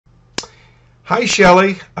Hi,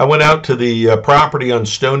 Shelley. I went out to the property on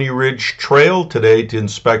Stony Ridge Trail today to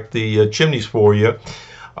inspect the chimneys for you.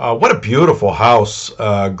 What a beautiful house.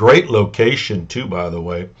 Great location, too, by the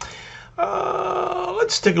way.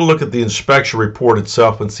 Let's take a look at the inspection report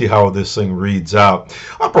itself and see how this thing reads out.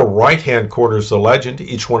 Upper right-hand corner is the legend.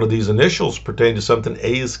 Each one of these initials pertain to something.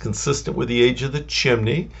 A is consistent with the age of the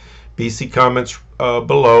chimney. BC comments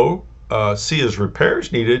below. C is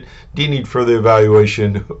repairs needed, D need further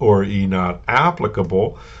evaluation, or E not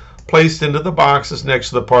applicable. Placed into the boxes next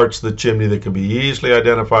to the parts of the chimney that can be easily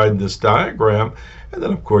identified in this diagram. And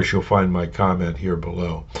then, of course, you'll find my comment here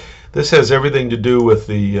below. This has everything to do with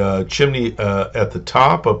the chimney at the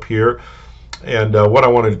top up here. And what I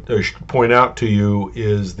want to point out to you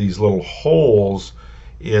is these little holes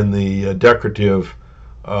in the decorative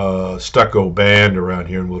stucco band around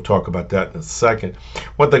here, and we'll talk about that in a second.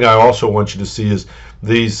 One thing I also want you to see is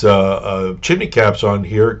these chimney caps on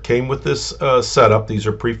here came with this setup. These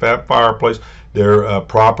are prefab fireplace. They're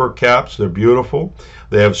proper caps. They're beautiful.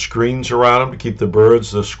 They have screens around them to keep the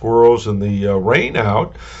birds, the squirrels, and the rain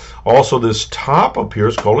out. Also, this top up here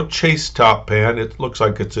is called a chase top pan. It looks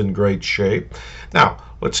like it's in great shape. Now,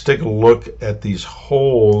 let's take a look at these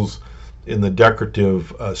holes in the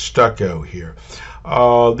decorative stucco here.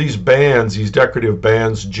 These bands, these decorative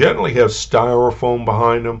bands, generally have styrofoam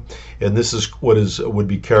behind them, and this is what would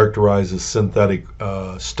be characterized as synthetic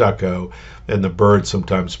stucco, and the birds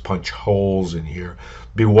sometimes punch holes in here.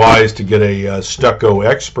 Be wise to get a stucco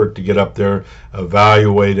expert to get up there,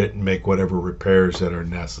 evaluate it, and make whatever repairs that are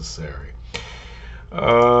necessary.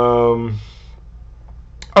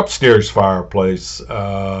 Upstairs fireplace.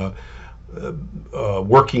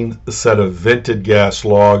 Working set of vented gas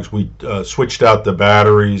logs. We switched out the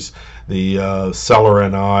batteries. The seller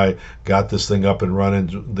and I got this thing up and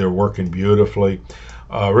running. They're working beautifully.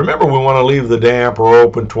 Remember, we want to leave the damper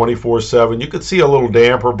open 24/7. You can see a little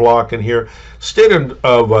damper block in here. State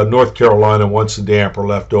of North Carolina wants the damper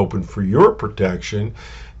left open for your protection.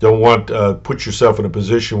 Don't want put yourself in a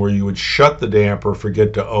position where you would shut the damper,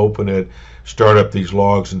 forget to open it, start up these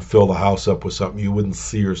logs, and fill the house up with something you wouldn't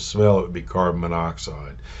see or smell. It would be carbon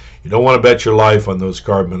monoxide. You don't want to bet your life on those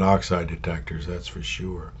carbon monoxide detectors, that's for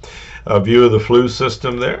sure. A view of the flue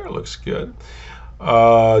system there, looks good.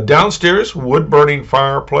 Downstairs, wood-burning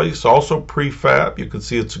fireplace, also prefab. You can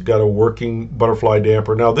see it's got a working butterfly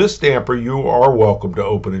damper. Now, this damper you are welcome to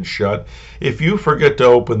open and shut. If you forget to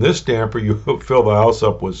open this damper, you fill the house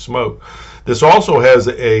up with smoke. This also has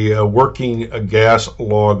a working gas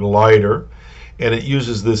log lighter, and it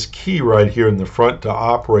uses this key right here in the front to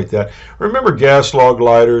operate that. Remember, gas log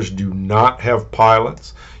lighters do not have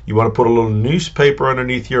pilots. You want to put a little newspaper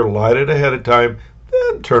underneath here, light it ahead of time,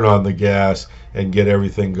 then turn on the gas and get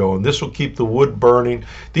everything going. This will keep the wood burning.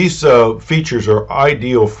 These features are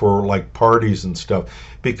ideal for like parties and stuff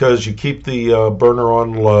because you keep the burner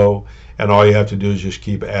on low, and all you have to do is just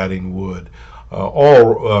keep adding wood.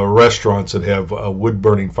 All restaurants that have wood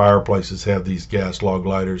burning fireplaces have these gas log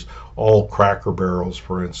lighters. All Cracker Barrels,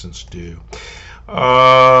 for instance, do.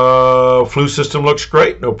 Flue system looks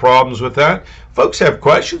great. No problems with that. Folks have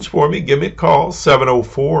questions for me, give me a call,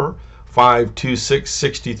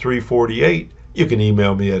 704-526-6348. You can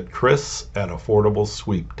email me at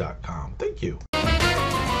chris@affordablesweep.com. Thank you.